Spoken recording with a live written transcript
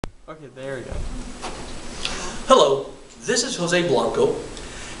Okay, there we go. Hello, this is Jose Blanco,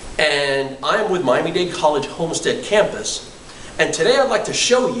 and I am with Miami Dade College Homestead campus. And today I'd like to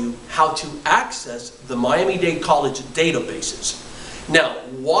show you how to access the Miami Dade College databases. Now,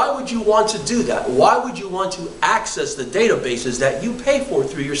 why would you want to do that? Why would you want to access the databases that you pay for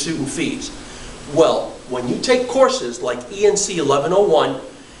through your student fees? Well, when you take courses like ENC 1101,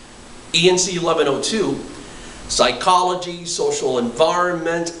 ENC 1102, psychology, social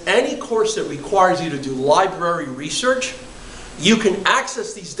environment, any course that requires you to do library research, you can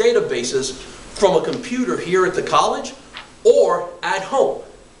access these databases from a computer here at the college or at home.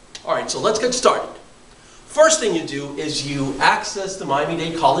 All right, so let's get started. First thing you do is you access the Miami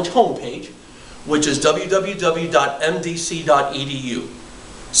Dade College homepage, which is www.mdc.edu.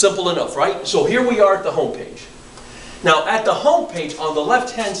 Simple enough, right? So here we are at the homepage. Now at the homepage on the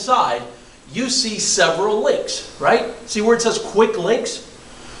left-hand side, you see several links, right? See where it says quick links?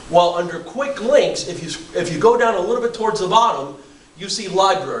 Well, under quick links, if you go down a little bit towards the bottom, you see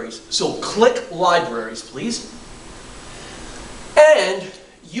libraries. So click libraries, please. And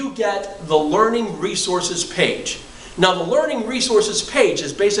you get the Learning Resources page. Now the Learning Resources page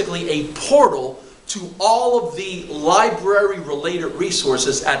is basically a portal to all of the library-related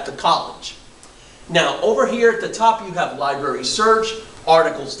resources at the college. Now over here at the top you have library search,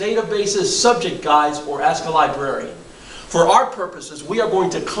 articles, databases, subject guides, or ask a librarian. For our purposes, we are going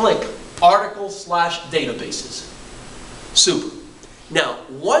to click articles/databases. Super. Now,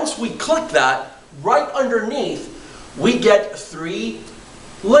 once we click that, right underneath, we get three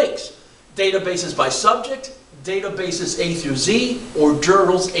links. Databases by subject, databases A through Z, or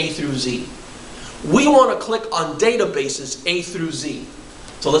journals A through Z. We want to click on databases A through Z.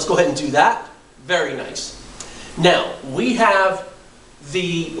 So let's go ahead and do that. Very nice. Now, we have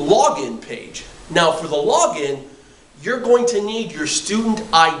the login page. Now for the login, you're going to need your student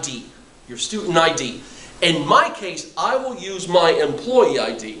ID. Your student ID. In my case, I will use my employee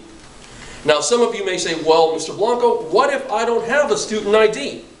ID. Now some of you may say, well, Mr. Blanco, what if I don't have a student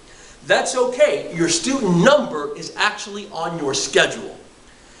ID? That's okay. Your student number is actually on your schedule.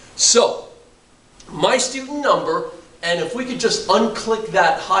 So, my student number, and if we could just unclick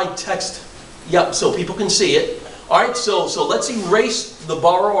that hide text, yep, so people can see it. Alright, so let's erase the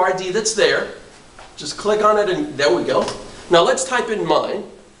borrow ID that's there. Just click on it and there we go. Now let's type in mine,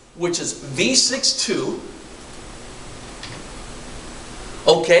 which is V62.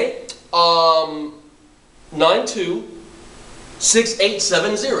 Okay,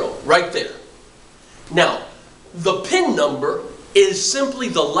 926870, right there. Now, the PIN number is simply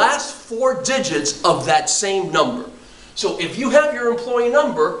the last 4 digits of that same number. So if you have your employee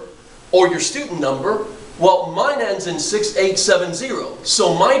number or your student number, well, mine ends in 6870,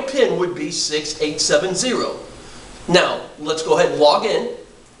 so my PIN would be 6870. Now, let's go ahead and log in.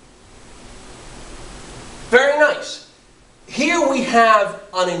 Very nice. Here we have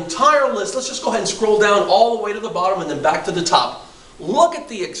an entire list. Let's just go ahead and scroll down all the way to the bottom and then back to the top. Look at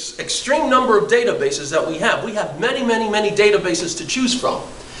the extreme number of databases that we have. We have many, many, many databases to choose from.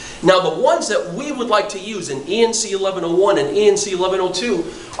 Now, the ones that we would like to use in ENC 1101 and ENC 1102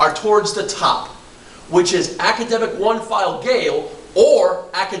 are towards the top, which is Academic One File Gale or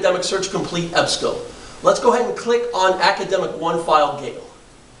Academic Search Complete EBSCO. Let's go ahead and click on Academic One File Gale.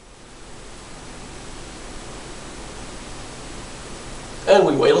 And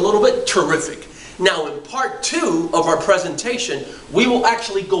we wait a little bit. Terrific. Now in part 2 of our presentation, we will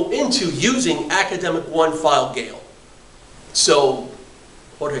actually go into using Academic One File Gale. So,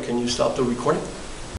 Jorge, can you stop the recording?